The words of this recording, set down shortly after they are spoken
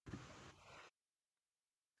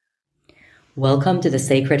Welcome to the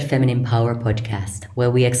Sacred Feminine Power podcast,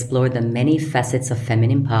 where we explore the many facets of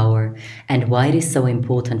feminine power and why it is so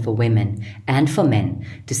important for women and for men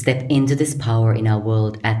to step into this power in our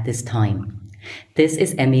world at this time. This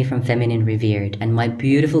is Emmy from Feminine Revered, and my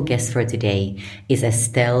beautiful guest for today is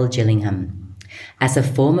Estelle Gillingham. As a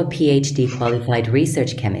former PhD qualified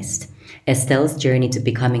research chemist, Estelle's journey to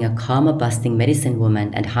becoming a karma-busting medicine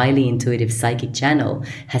woman and highly intuitive psychic channel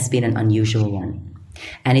has been an unusual one.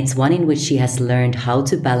 And it's one in which she has learned how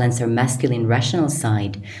to balance her masculine rational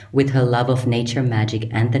side with her love of nature magic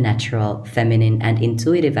and the natural, feminine, and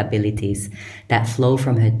intuitive abilities that flow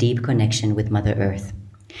from her deep connection with Mother Earth.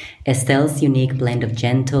 Estelle's unique blend of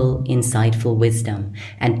gentle, insightful wisdom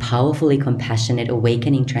and powerfully compassionate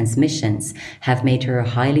awakening transmissions have made her a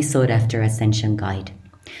highly sought-after ascension guide.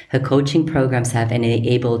 Her coaching programs have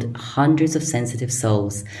enabled hundreds of sensitive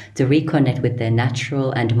souls to reconnect with their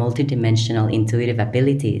natural and multidimensional intuitive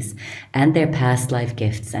abilities and their past life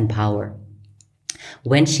gifts and power.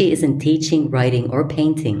 When she isn't teaching, writing, or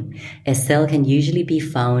painting, Estelle can usually be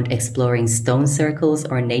found exploring stone circles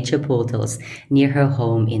or nature portals near her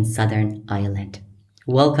home in Southern Ireland.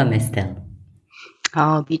 Welcome, Estelle.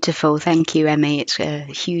 Oh, beautiful. Thank you, Emmy. It's a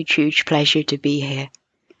huge pleasure to be here.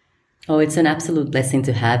 Oh, it's an absolute blessing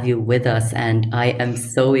to have you with us, and I am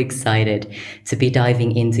so excited to be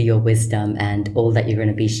diving into your wisdom and all that you're going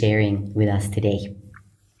to be sharing with us today.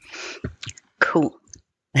 Cool.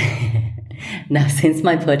 Now, since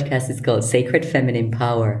my podcast is called Sacred Feminine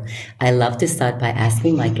Power, I love to start by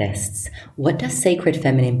asking my guests, what does sacred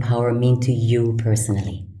feminine power mean to you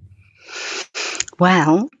personally?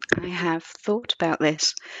 Well, I have thought about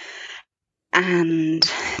this, and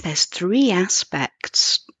there's three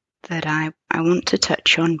aspects that I want to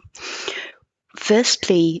touch on.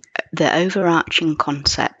 Firstly, the overarching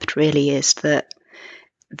concept really is that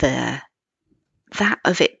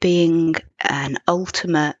of it being an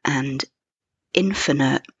ultimate and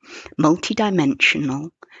infinite,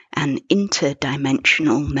 multidimensional and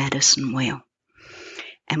interdimensional medicine wheel.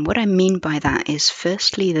 And what I mean by that is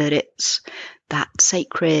firstly that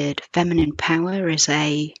sacred feminine power it's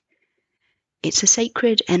a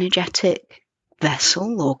sacred energetic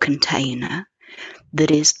vessel or container that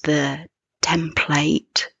is the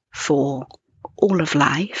template for all of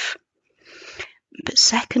life. But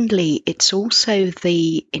secondly, it's also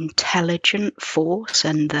the intelligent force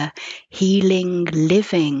and the healing,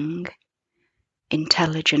 living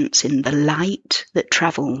intelligence in the light that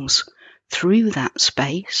travels through that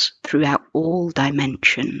space, throughout all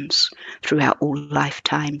dimensions, throughout all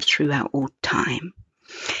lifetimes, throughout all time.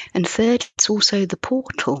 And third, it's also the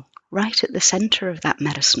portal right at the center of that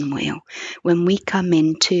medicine wheel. When we come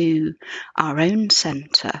into our own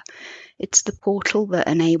center, it's the portal that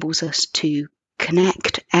enables us to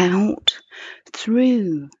connect out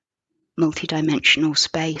through multidimensional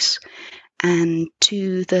space and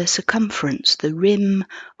to the circumference, the rim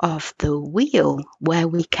of the wheel, where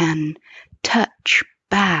we can touch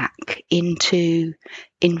back into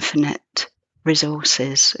infinite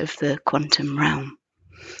resources of the quantum realm.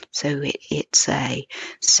 So it's a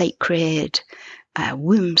sacred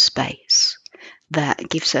womb space that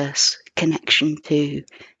gives us connection to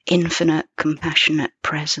infinite compassionate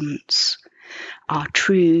presence, our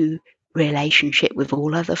true relationship with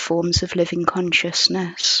all other forms of living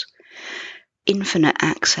consciousness, infinite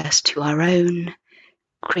access to our own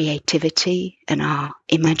creativity and our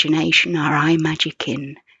imagination, our eye magic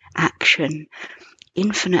in action,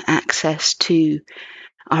 infinite access to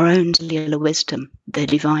our own cellular wisdom, the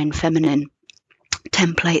divine feminine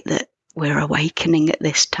template that we're awakening at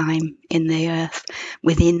this time in the earth,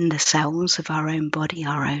 within the cells of our own body,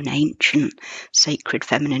 our own ancient sacred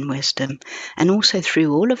feminine wisdom, and also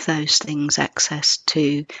through all of those things access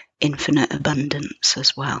to infinite abundance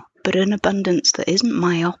as well. But an abundance that isn't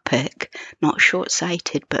myopic, not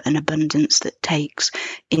short-sighted, but an abundance that takes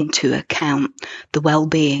into account the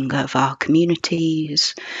well-being of our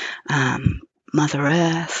communities, Mother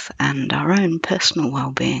Earth, and our own personal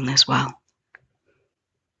well-being as well.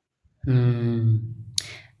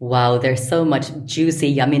 Wow, there's so much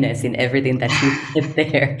juicy yumminess in everything that you said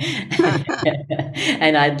there.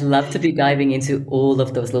 And I'd love to be diving into all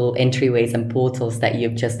of those little entryways and portals that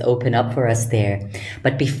you've just opened up for us there.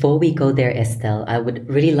 But before we go there, Estelle, I would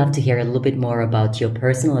really love to hear a little bit more about your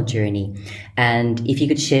personal journey. And if you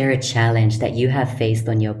could share a challenge that you have faced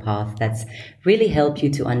on your path that's really helped you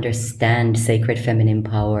to understand sacred feminine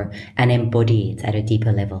power and embody it at a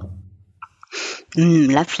deeper level.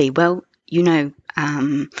 Lovely. Well, there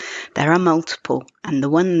are multiple, and the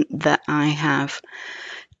one that I have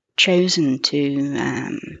chosen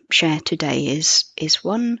to share today is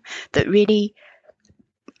one that really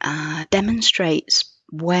demonstrates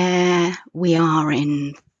where we are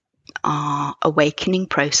in our awakening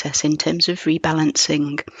process in terms of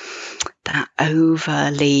rebalancing that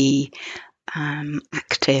overly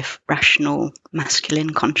active, rational, masculine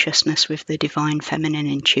consciousness with the divine, feminine,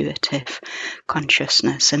 intuitive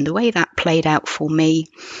consciousness. And the way that played out for me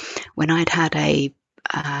when I'd had a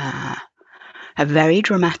very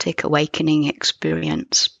dramatic awakening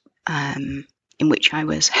experience in which I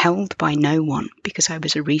was held by no one because I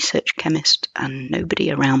was a research chemist and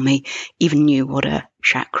nobody around me even knew what a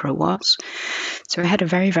chakra was. So I had a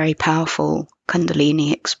very, very powerful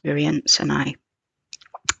Kundalini experience, and I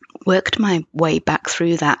worked my way back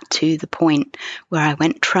through that to the point where I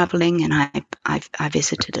went traveling, and I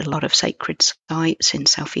visited a lot of sacred sites in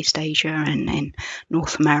Southeast Asia and in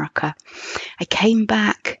North America. I came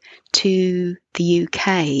back to the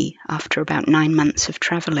UK after about 9 months of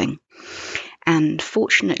traveling, and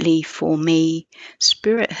fortunately for me,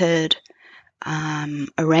 Spirit had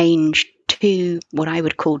arranged 2 what I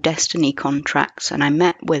would call destiny contracts, and I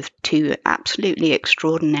met with 2 absolutely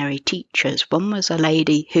extraordinary teachers. One was a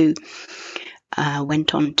lady who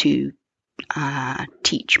went on to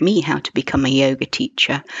teach me how to become a yoga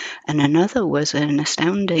teacher, and another was an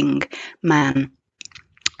astounding man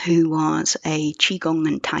who was a Qigong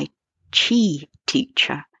and Tai Chi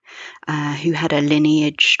teacher, who had a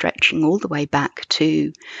lineage stretching all the way back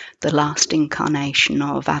to the last incarnation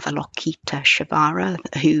of Avalokiteshvara,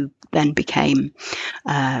 who then became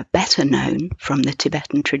better known from the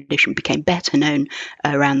Tibetan tradition, became better known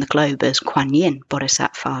around the globe as Kuan Yin,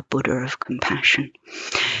 Bodhisattva, Buddha of compassion.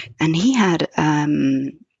 And he had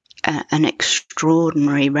an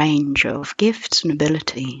extraordinary range of gifts and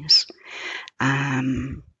abilities.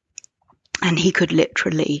 And he could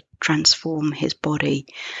literally transform his body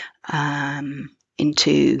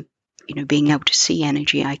into, being able to see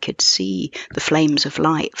energy. I could see the flames of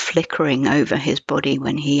light flickering over his body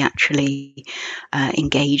when he actually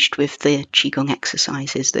engaged with the Qigong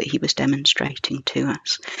exercises that he was demonstrating to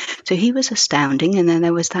us. So he was astounding. And then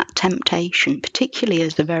there was that temptation, particularly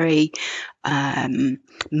as a very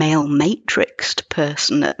male matrixed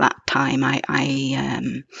person at that time. I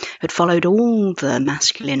had followed all the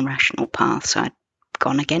masculine rational paths. I'd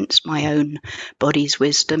gone against my own body's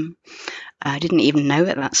wisdom. I didn't even know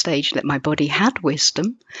at that stage that my body had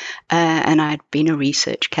wisdom, and I'd been a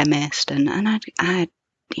research chemist, and I'd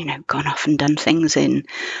gone off and done things in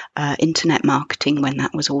internet marketing when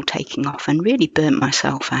that was all taking off, and really burnt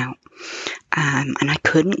myself out. And I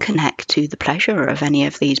couldn't connect to the pleasure of any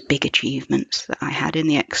of these big achievements that I had in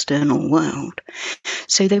the external world.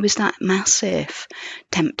 So there was that massive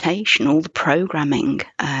temptation, all the programming,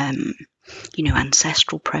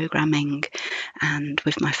 ancestral programming, and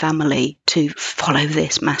with my family to follow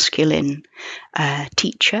this masculine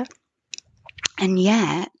teacher. And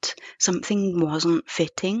yet something wasn't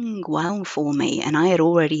fitting well for me, and I had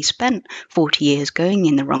already spent 40 years going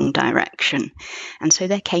in the wrong direction. And so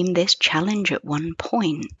there came this challenge at one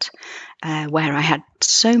point where I had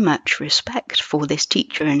so much respect for this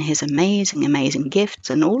teacher and his amazing, amazing gifts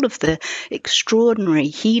and all of the extraordinary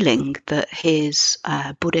healing that his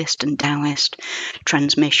Buddhist and Taoist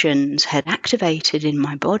transmissions had activated in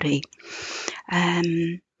my body.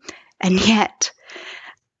 And yet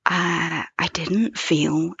I didn't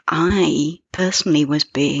feel I personally was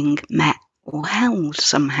being met or held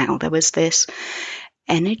somehow. There was this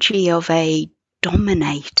energy of a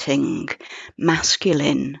dominating,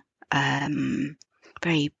 masculine,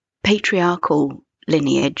 very patriarchal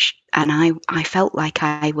lineage, and I felt like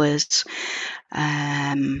I was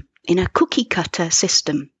in a cookie cutter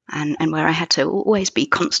system. And where I had to always be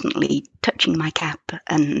constantly touching my cap,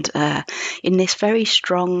 and in this very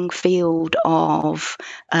strong field of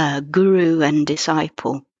guru and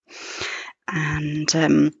disciple. And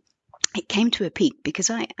it came to a peak because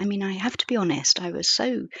I have to be honest, I was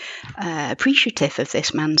so appreciative of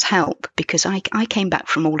this man's help, because I came back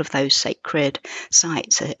from all of those sacred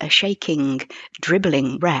sites a shaking,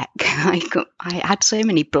 dribbling wreck. I had so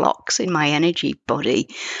many blocks in my energy body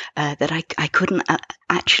that I couldn't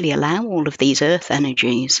actually allow all of these earth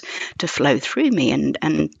energies to flow through me.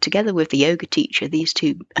 And together with the yoga teacher, these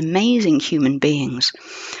 2 amazing human beings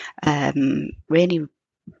really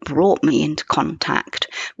brought me into contact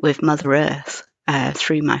with Mother Earth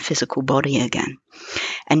through my physical body again.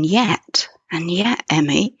 And yet,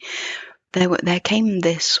 Emmy, there came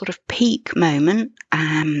this sort of peak moment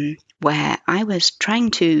where I was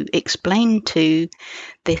trying to explain to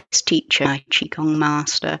this teacher, my Qigong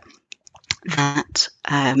master, that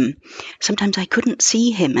sometimes I couldn't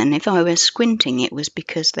see him, and if I was squinting, it was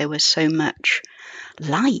because there was so much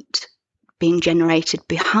light being generated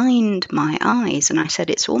behind my eyes. And I said,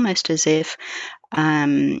 it's almost as if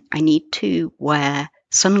I need to wear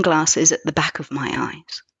sunglasses at the back of my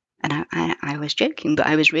eyes. And I was joking, but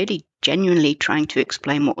I was really genuinely trying to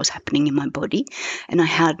explain what was happening in my body. And I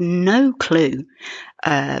had no clue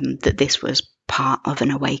that this was part of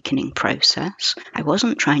an awakening process. I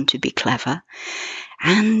wasn't trying to be clever.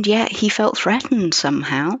 And yet he felt threatened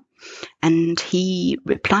somehow. And he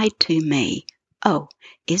replied to me, "Oh,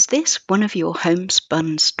 is this one of your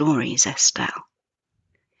homespun stories, Estelle?"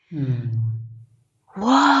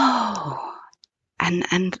 Whoa!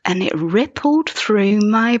 And it rippled through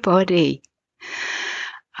my body.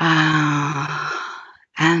 And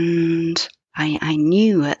I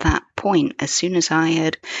knew at that point, as soon as I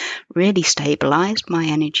had really stabilized my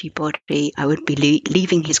energy body, I would be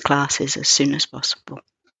leaving his classes as soon as possible.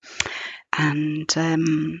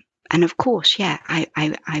 And of course,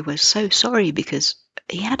 I was so sorry, because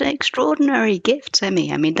he had extraordinary gifts,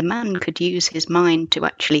 Emmy. I mean, the man could use his mind to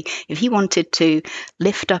actually, if he wanted to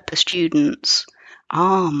lift up a student's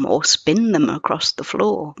arm or spin them across the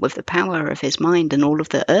floor with the power of his mind and all of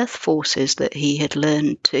the earth forces that he had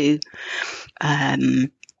learned to,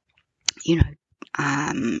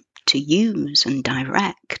 to use and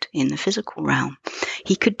direct in the physical realm.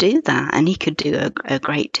 He could do that, and he could do a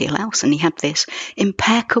great deal else. And he had this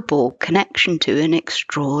impeccable connection to an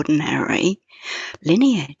extraordinary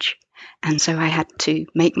lineage. And so I had to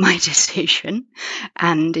make my decision.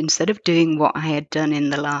 And instead of doing what I had done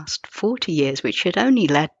in the last 40 years, which had only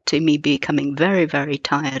led to me becoming very, very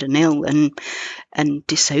tired and ill and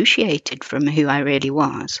dissociated from who I really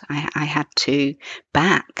was, I had to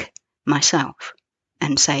back myself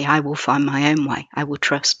and say, I will find my own way. I will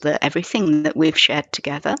trust that everything that we've shared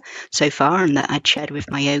together so far, and that I'd shared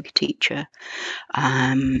with my yoga teacher,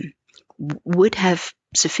 would have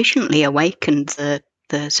sufficiently awakened the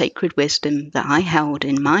sacred wisdom that I held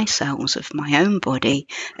in my cells of my own body,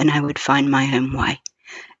 and I would find my own way.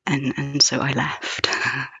 And so I left.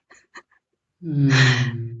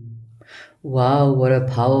 Wow, what a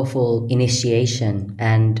powerful initiation,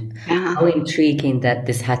 and how intriguing that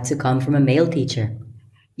this had to come from a male teacher.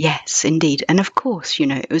 Yes, indeed. And of course,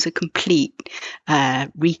 it was a complete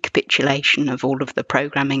recapitulation of all of the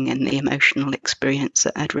programming and the emotional experience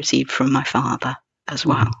that I'd received from my father as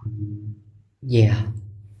well. Yeah.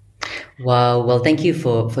 Wow. Well, thank you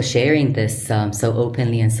for sharing this so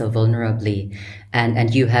openly and so vulnerably.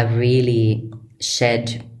 And you have really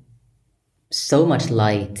shed so much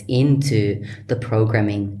light into the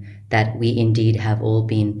programming that we indeed have all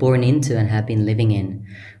been born into and have been living in.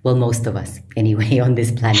 Well, most of us anyway on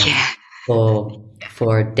this planet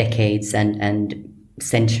for decades and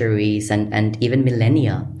centuries and even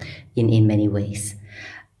millennia in many ways.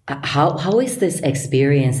 How is this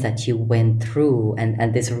experience that you went through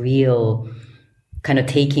and this real kind of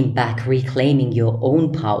taking back, reclaiming your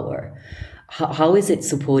own power? How is it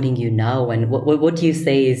supporting you now? And what do you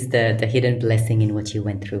say is the hidden blessing in what you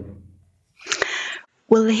went through?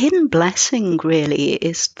 Well, the hidden blessing really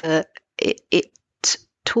is that it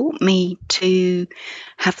taught me to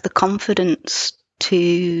have the confidence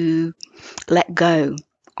to let go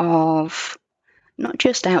of not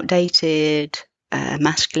just outdated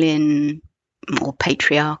masculine or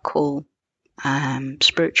patriarchal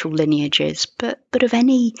spiritual lineages, but of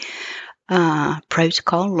any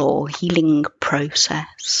protocol or healing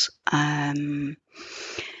process. And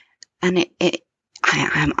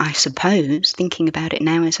I suppose, thinking about it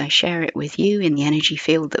now as I share it with you in the energy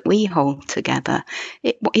field that we hold together,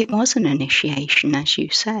 it was an initiation, as you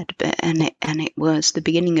said, and it was the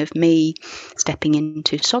beginning of me stepping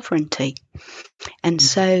into sovereignty. And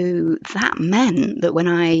so that meant that when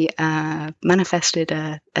I manifested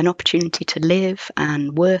an opportunity to live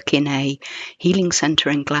and work in a healing centre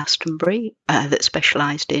in Glastonbury that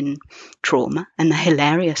specialised in trauma, and the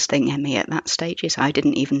hilarious thing, Emmy, at that stage is I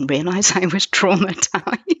didn't even realise I was traumatised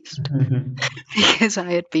because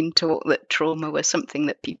I had been taught that trauma was something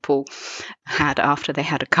that people had after they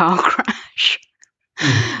had a car crash.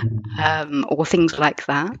 Or things like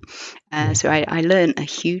that. So I learned a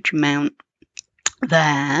huge amount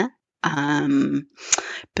there,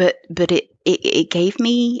 but it gave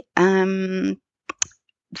me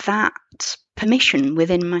that permission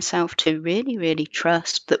within myself to really, really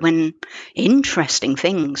trust that when interesting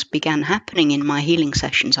things began happening in my healing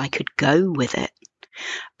sessions, I could go with it.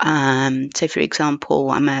 So, for example,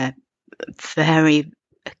 I'm a very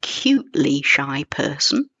acutely shy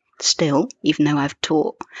person still, even though I've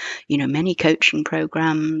taught, many coaching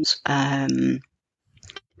programs. I'm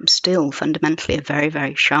still fundamentally a very,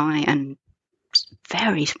 very shy and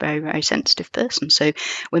very, very, very sensitive person. So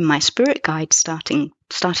when my spirit guide started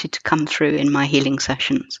to come through in my healing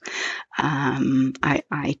sessions, I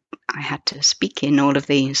had to speak in all of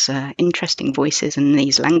these interesting voices and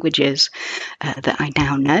these languages that I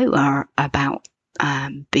now know are about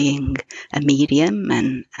being a medium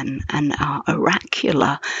and are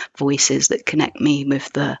oracular voices that connect me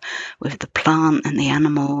with the plant and the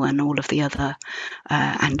animal and all of the other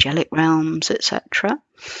angelic realms, etc.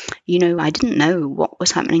 You know, I didn't know what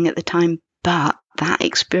was happening at the time, but that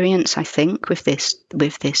experience, I think, with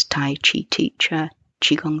this Tai Chi teacher,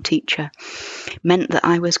 Qigong teacher, meant that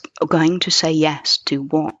I was going to say yes to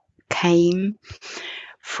what came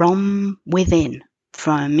from within,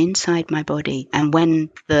 from inside my body. And when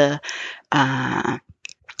the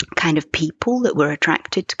kind of people that were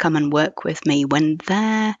attracted to come and work with me, when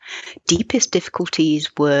their deepest difficulties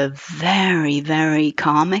were very, very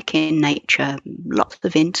karmic in nature, lots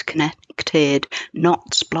of interconnected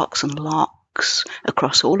knots, blocks and locks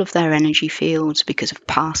across all of their energy fields because of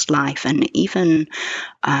past life, and even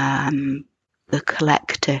the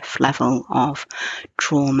collective level of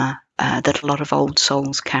trauma that a lot of old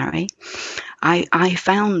souls carry, I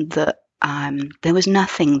found that there was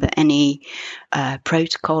nothing that any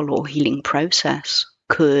protocol or healing process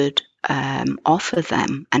could offer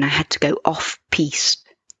them, and I had to go off-piste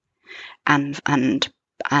and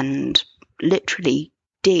literally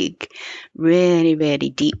dig really,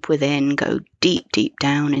 really deep within, go deep, deep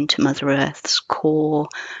down into Mother Earth's core,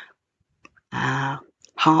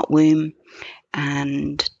 heart womb,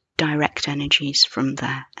 and direct energies from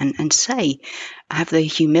there, and say, I have the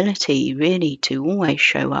humility really to always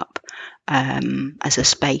show up as a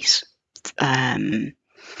space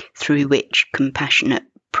through which compassionate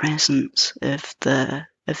presence of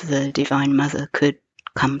the Divine Mother could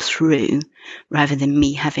come through, rather than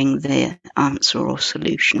me having the answer or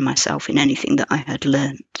solution myself in anything that I had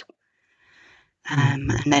learnt. And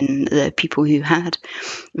then the people who had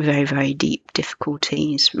very, very deep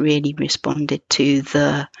difficulties really responded to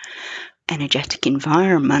the energetic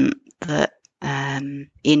environment that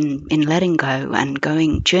in letting go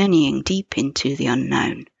and journeying deep into the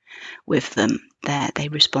unknown with them, they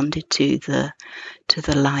responded to the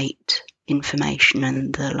light information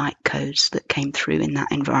and the light codes that came through in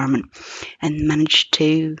that environment, and managed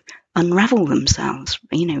to unravel themselves,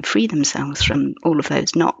 free themselves from all of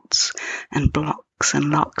those knots and blocks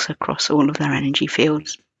and locks across all of their energy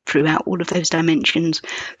fields, throughout all of those dimensions,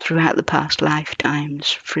 throughout the past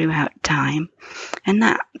lifetimes, throughout time. And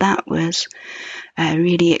that was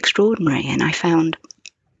really extraordinary. And I found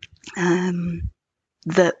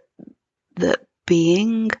that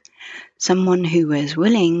being someone who was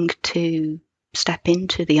willing to step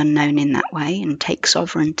into the unknown in that way and take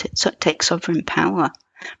sovereign power,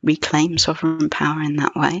 reclaim sovereign power in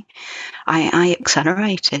that way, I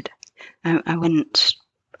accelerated. I went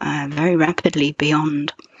very rapidly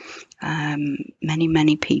beyond many,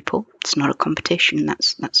 many people. It's not a competition.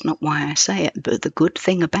 That's not why I say it. But the good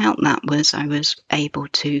thing about that was I was able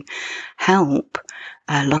to help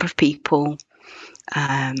a lot of people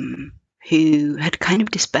who had kind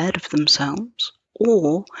of despaired of themselves,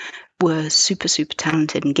 or were super, super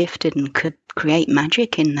talented and gifted and could create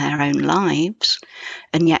magic in their own lives,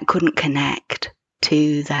 and yet couldn't connect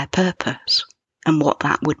to their purpose and what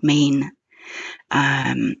that would mean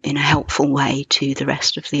in a helpful way to the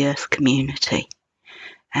rest of the Earth community.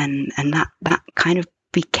 And that kind of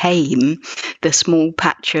became the small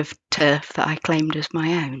patch of turf that I claimed as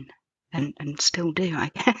my own, and still do,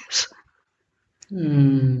 I guess.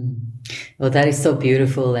 Well, that is so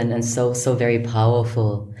beautiful and so very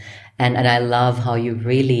powerful. And I love how you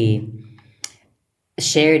really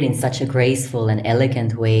shared in such a graceful and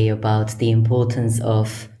elegant way about the importance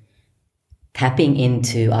of tapping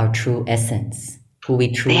into our true essence, who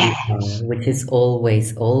we truly are, which is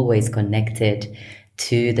always, always connected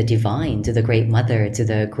to the divine, to the Great Mother, to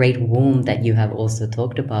the great womb that you have also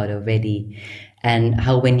talked about already. And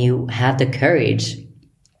how when you have the courage,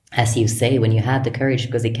 as you say, when you have the courage,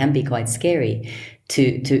 because it can be quite scary,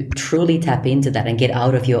 to truly tap into that and get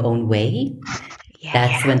out of your own way,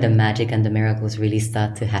 that's when the magic and the miracles really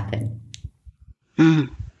start to happen.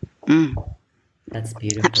 That's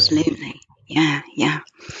beautiful. Absolutely. Yeah.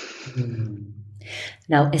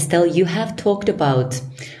 Now, Estelle, you have talked about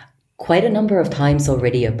quite a number of times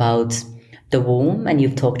already about the womb, and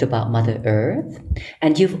you've talked about Mother Earth,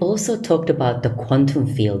 and you've also talked about the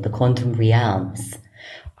quantum field, the quantum realms.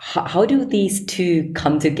 How do these two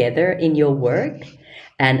come together in your work,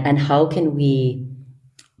 and how can we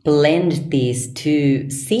blend these two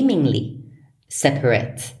seemingly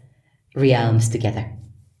separate realms together?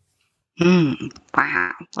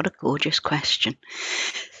 Wow, what a gorgeous question.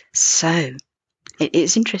 So,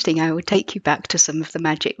 it's interesting. I would take you back to some of the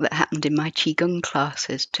magic that happened in my Qigong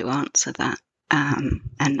classes to answer that. And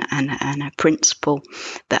a principle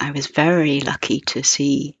that I was very lucky to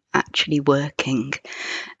see actually working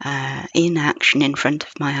in action in front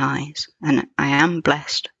of my eyes. And I am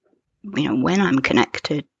blessed, when I'm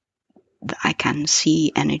connected, that I can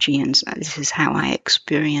see energy, and this is how I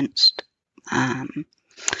experienced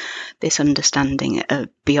this understanding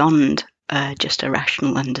beyond just a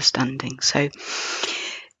rational understanding. So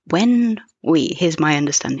here's my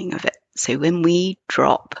understanding of it. So when we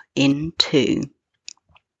drop into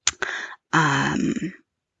a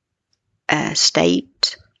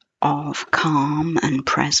state of calm and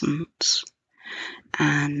presence,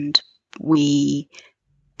 and we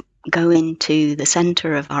go into the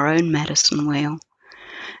center of our own medicine wheel,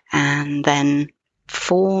 and then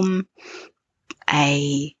form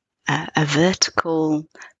a vertical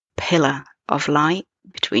pillar of light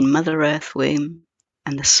between Mother Earth womb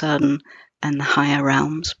and the sun and the higher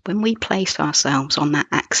realms. When we place ourselves on that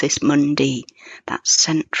axis mundi, that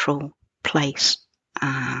central place,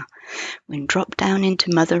 we drop down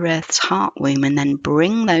into Mother Earth's heart womb and then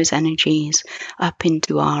bring those energies up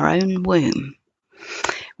into our own womb,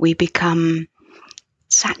 we become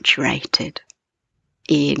saturated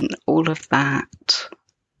in all of that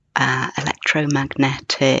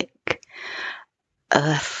electromagnetic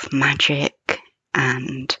earth magic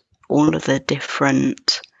and all of the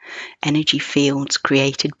different energy fields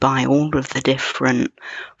created by all of the different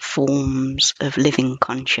forms of living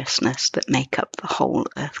consciousness that make up the whole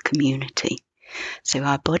earth community. So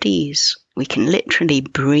our bodies, we can literally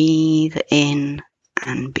breathe in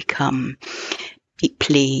and become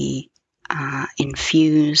deeply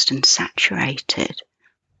infused and saturated,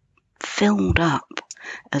 filled up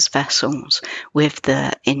as vessels with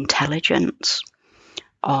the intelligence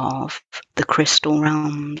of the crystal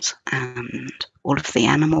realms and all of the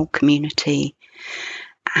animal community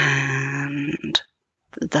and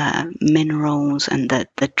the minerals and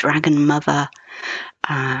the dragon mother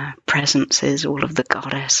presences, all of the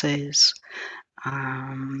goddesses.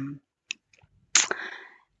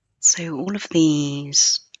 So all of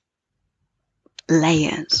these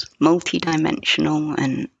layers, multidimensional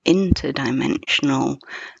and interdimensional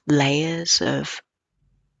layers of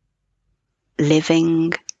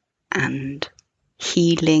living and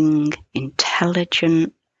healing,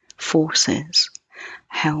 intelligent forces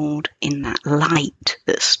held in that light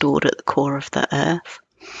that's stored at the core of the earth.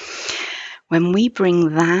 When we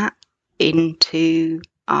bring that into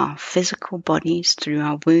our physical bodies through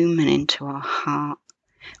our womb and into our heart,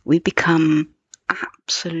 we become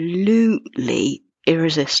absolutely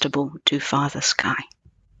irresistible to Father Sky.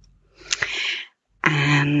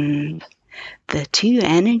 And the two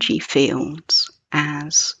energy fields,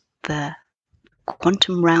 as the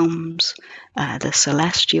quantum realms, the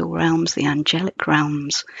celestial realms, the angelic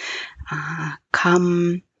realms,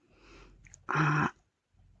 come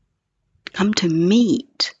to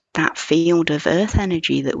meet that field of earth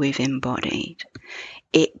energy that we've embodied,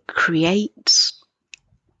 it creates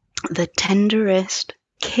the tenderest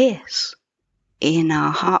kiss in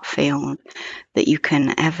our heart field that you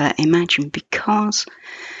can ever imagine, because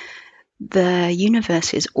the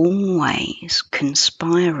universe is always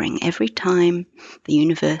conspiring. Every time the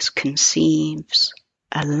universe conceives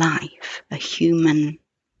a life, a human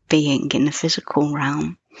being in the physical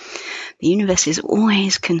realm, the universe is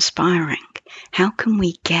always conspiring. How can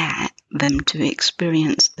we get them to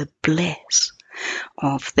experience the bliss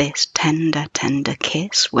of this tender, tender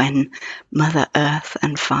kiss when Mother Earth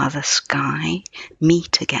and Father Sky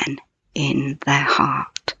meet again in their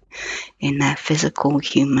heart, in their physical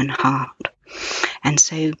human heart? And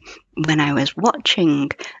so when I was watching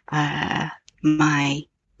my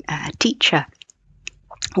teacher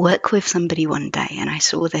work with somebody one day, and I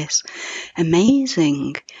saw this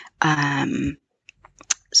amazing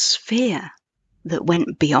sphere that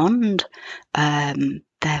went beyond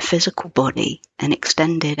their physical body and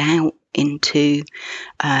extended out into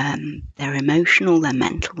their emotional, their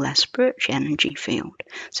mental, their spiritual energy field.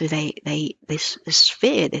 So this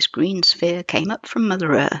sphere, this green sphere, came up from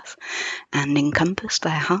Mother Earth and encompassed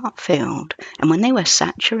their heart field. And when they were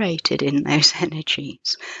saturated in those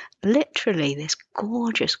energies, literally this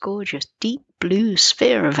gorgeous, gorgeous deep blue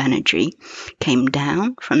sphere of energy came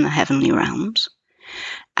down from the heavenly realms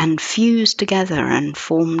and fused together and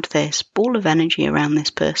formed this ball of energy around this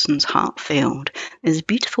person's heart field. There's a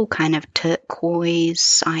beautiful kind of turquoise,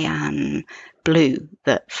 cyan, blue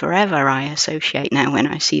that forever I associate now when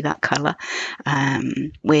I see that colour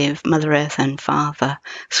with Mother Earth and Father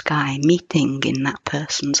Sky meeting in that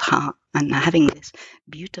person's heart and having this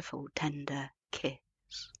beautiful, tender kiss.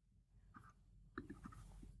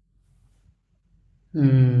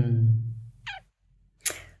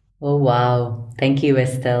 Oh, wow. Thank you,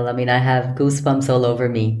 Estelle. I mean, I have goosebumps all over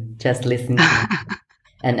me just listening to you.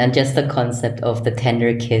 And just the concept of the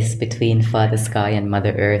tender kiss between Father Sky and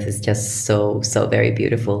Mother Earth is just so, so very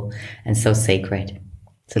beautiful and so sacred.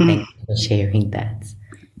 So thank you for sharing that.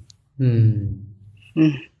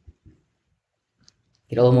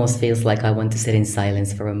 It almost feels like I want to sit in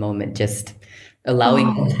silence for a moment, just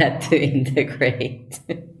allowing that to integrate.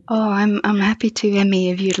 I'm happy to,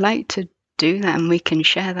 Emmy, if you'd like to do that and we can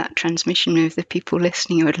share that transmission with the people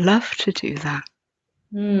listening. I would love to do that.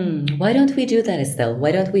 Why don't we do that, Estelle?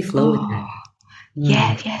 Why don't we flow with that?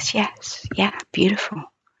 Yes. Yeah, beautiful.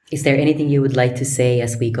 Is there anything you would like to say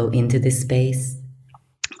as we go into this space?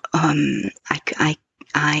 I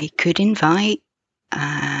could invite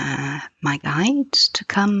my guides to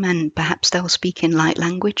come and perhaps they'll speak in light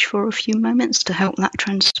language for a few moments to help that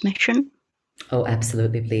transmission. Oh,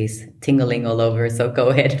 absolutely, please. Tingling all over, so go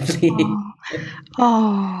ahead, please.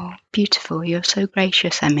 Oh, beautiful. You're so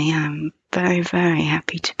gracious, Emmy. I'm very, very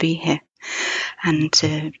happy to be here and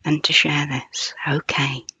to share this.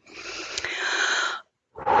 Okay.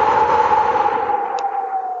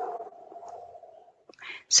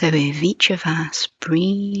 So if each of us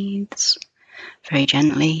breathes very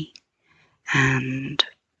gently and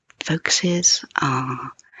focuses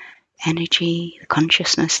our energy, the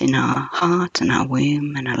consciousness in our heart and our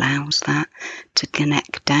womb and allows that to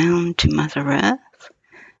connect down to Mother Earth,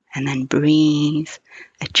 and then breathe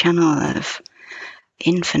a channel of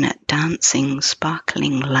infinite dancing,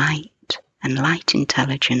 sparkling light and light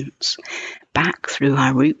intelligence back through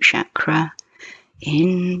our root chakra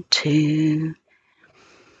into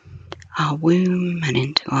our womb and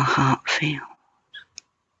into our heart field,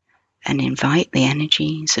 and invite the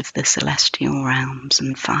energies of the celestial realms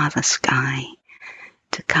and Father Sky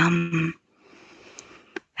to come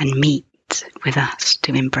and meet with us,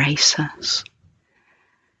 to embrace us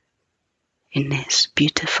in this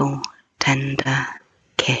beautiful, tender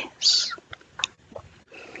kiss.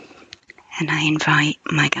 And I invite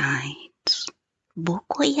my guides.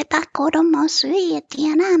 Bukuyata koromosuya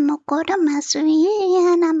tiana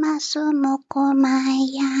mokoromasuya namasu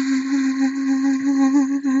mokomaya.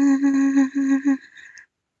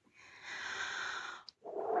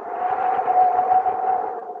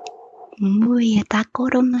 Muyata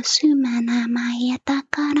koromasumana mayata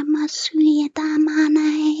karamasuya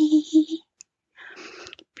tamanai.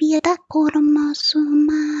 Pieta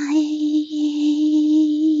koromasumai.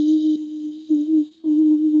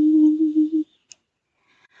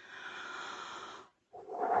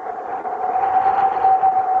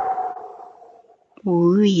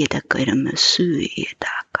 Uyeda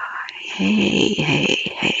karamasuyeda kai. Hey.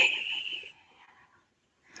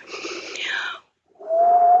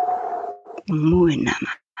 Muina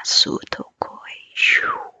masuto koi.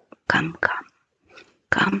 Come.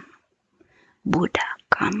 Buddha,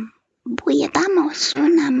 come. Buyeda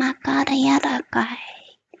mosuna makara yada kai.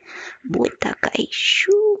 Buddha kai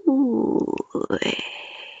shu.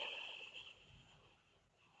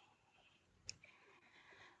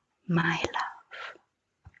 My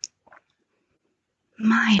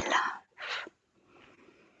love.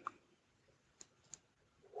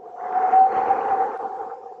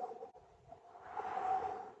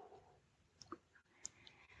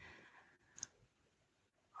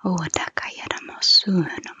 Oh, takayara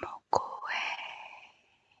mosuna mokoe.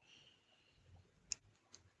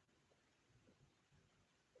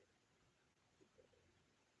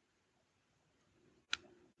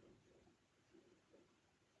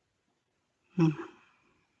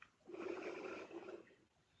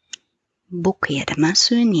 Bukayara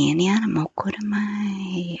masuni and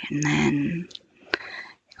mokoramai. And then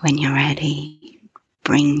when you're ready,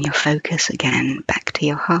 bring your focus again back to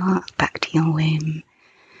your heart, back to your womb,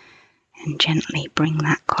 and gently bring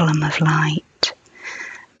that column of light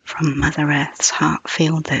from Mother Earth's heart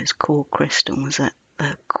field, those core crystals at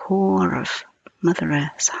the core of Mother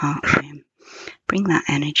Earth's heart womb. Bring that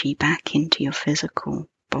energy back into your physical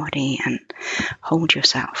body and hold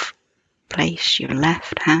yourself. Place your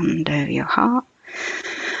left hand over your heart,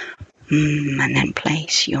 and then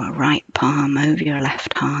place your right palm over your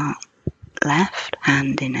left heart. Left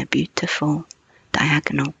hand in a beautiful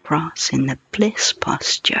diagonal cross in the bliss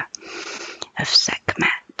posture of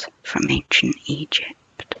Sekhmet from ancient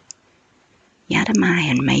Egypt.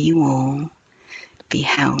 Yadamai, and may you all be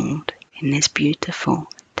held in this beautiful,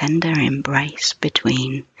 tender embrace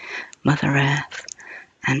between Mother Earth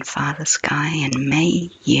and Father Sky, and may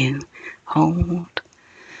you hold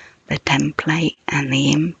the template and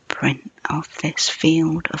the imprint of this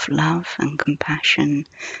field of love and compassion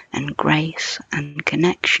and grace and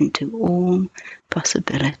connection to all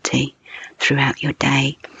possibility throughout your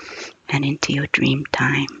day and into your dream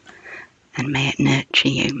time. And may it nurture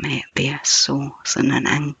you, may it be a source and an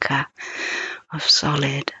anchor of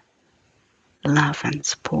solid love and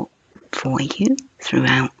support for you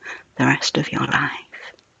throughout the rest of your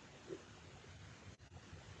life.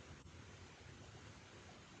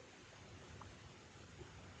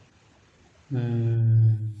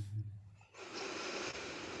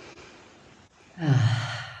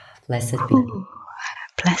 Blessed be. Ooh,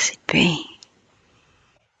 blessed be.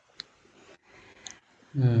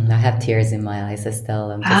 I have tears in my eyes,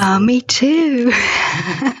 Estelle. Me too.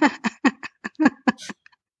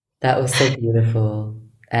 That was so beautiful.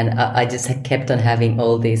 And I just kept on having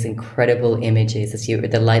all these incredible images as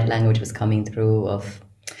the light language was coming through of,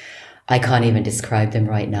 I can't even describe them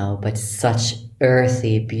right now, but such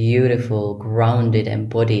earthy, beautiful, grounded,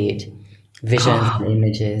 embodied visions and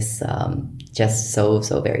images. Just so,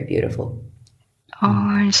 so very beautiful.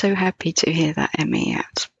 I'm so happy to hear that, Emmy.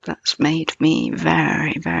 That's made me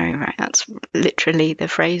very, very, very, that's literally the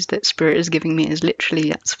phrase that Spirit is giving me is literally,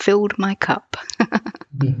 that's filled my cup.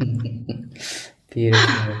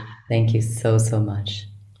 Beautiful. Thank you so, so much.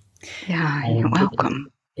 Yeah, you're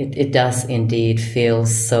welcome. It does indeed feel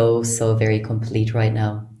so, so very complete right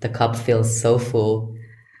now. The cup feels so full.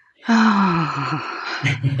 Oh,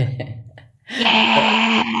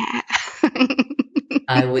 yeah.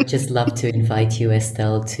 I would just love to invite you,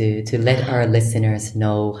 Estelle, to let our listeners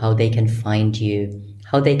know how they can find you,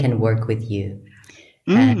 how they can work with you,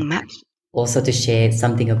 and also to share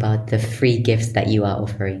something about the free gifts that you are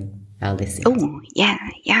offering our listeners. Oh, yeah,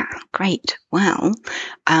 great. Well,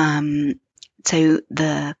 so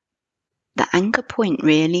the anchor point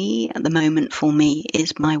really at the moment for me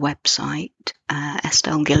is my website,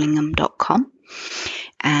 estellegillingham.com.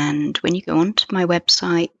 And when you go onto my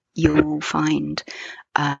website, you'll find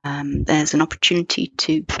there's an opportunity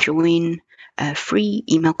to join a free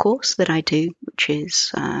email course that I do, which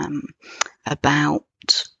is about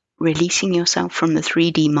releasing yourself from the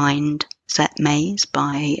 3D mindset maze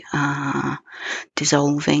by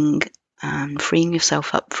dissolving and freeing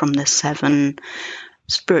yourself up from the 7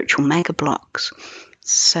 spiritual mega blocks.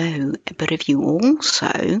 So, but if you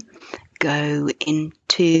also go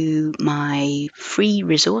into my free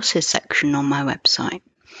resources section on my website,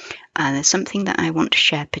 there's something that I want to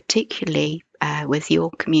share particularly with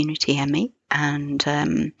your community, Emmy, and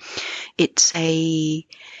it's a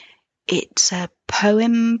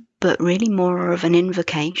poem, but really more of an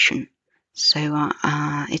invocation. So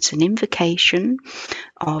it's an invocation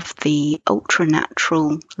of the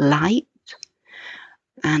ultra-natural light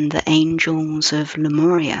and the angels of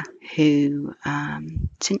Lemuria, who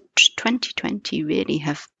since 2020 really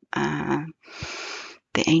have,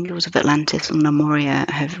 the angels of Atlantis and Lemuria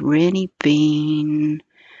have really been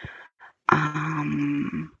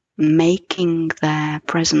making their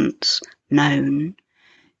presence known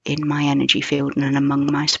in my energy field and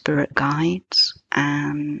among my spirit guides,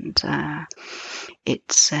 and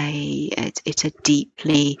it's a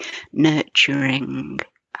deeply nurturing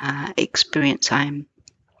experience.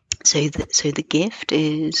 So the gift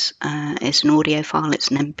is it's an audio file. It's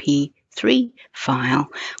an MP3 file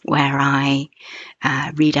where I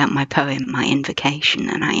read out my poem, my invocation,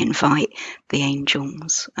 and I invite the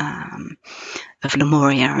angels of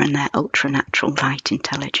Lemuria and their ultra-natural light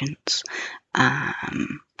intelligence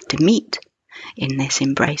to meet in this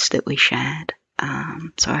embrace that we shared.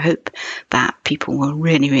 So I hope that people will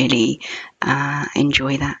really, really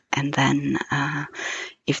enjoy that. And then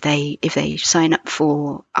if they sign up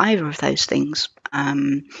for either of those things,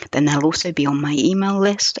 then they'll also be on my email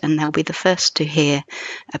list, and they'll be the first to hear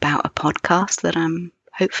about a podcast that I'm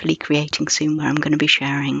hopefully creating soon, where I'm going to be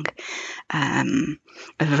sharing a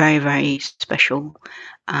very, very special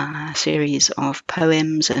series of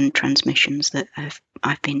poems and transmissions that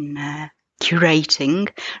I've been curating,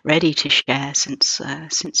 ready to share since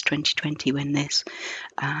 2020, when this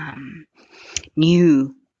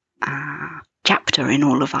new chapter in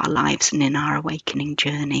all of our lives and in our awakening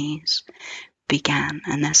journeys began.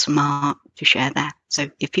 And there's some art to share there. So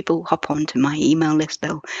if people hop onto my email list,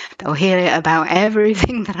 they'll hear about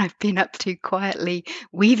everything that I've been up to quietly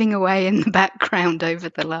weaving away in the background over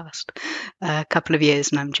the last couple of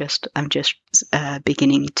years, and I'm just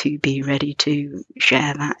beginning to be ready to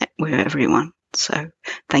share that with everyone. So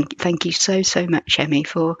thank you so much, Emmy,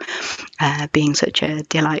 for being such a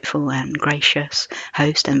delightful and gracious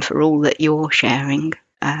host, and for all that you're sharing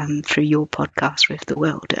through your podcast with the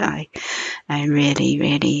world. I really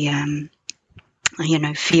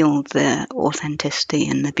feel the authenticity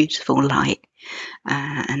and the beautiful light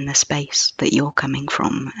and the space that you're coming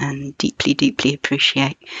from, and deeply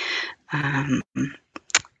appreciate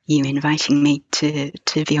you inviting me to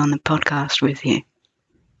be on the podcast with you.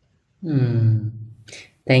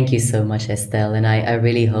 Thank you so much, Estelle. And I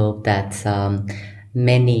really hope that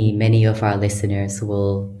many of our listeners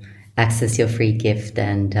will access your free gift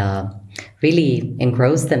and really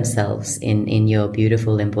engross themselves in your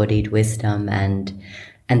beautiful embodied wisdom and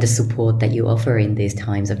the support that you offer in these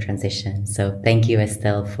times of transition. So thank you,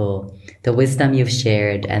 Estelle, for the wisdom you've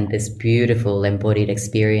shared and this beautiful embodied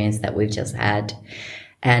experience that we've just had,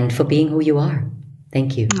 and for being who you are.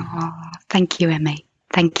 Thank you. Oh, thank you, Emmy.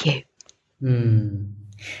 Thank you.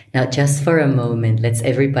 Now, just for a moment, let's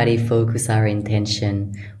everybody focus our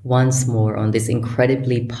intention once more on this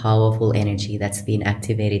incredibly powerful energy that's been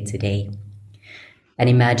activated today. And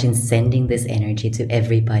imagine sending this energy to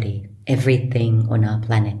everybody, everything on our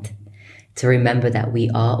planet, to remember that we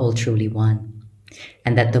are all truly one,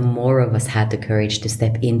 and that the more of us have the courage to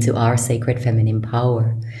step into our sacred feminine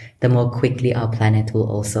power, the more quickly our planet will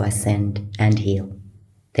also ascend and heal.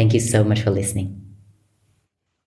 Thank you so much for listening.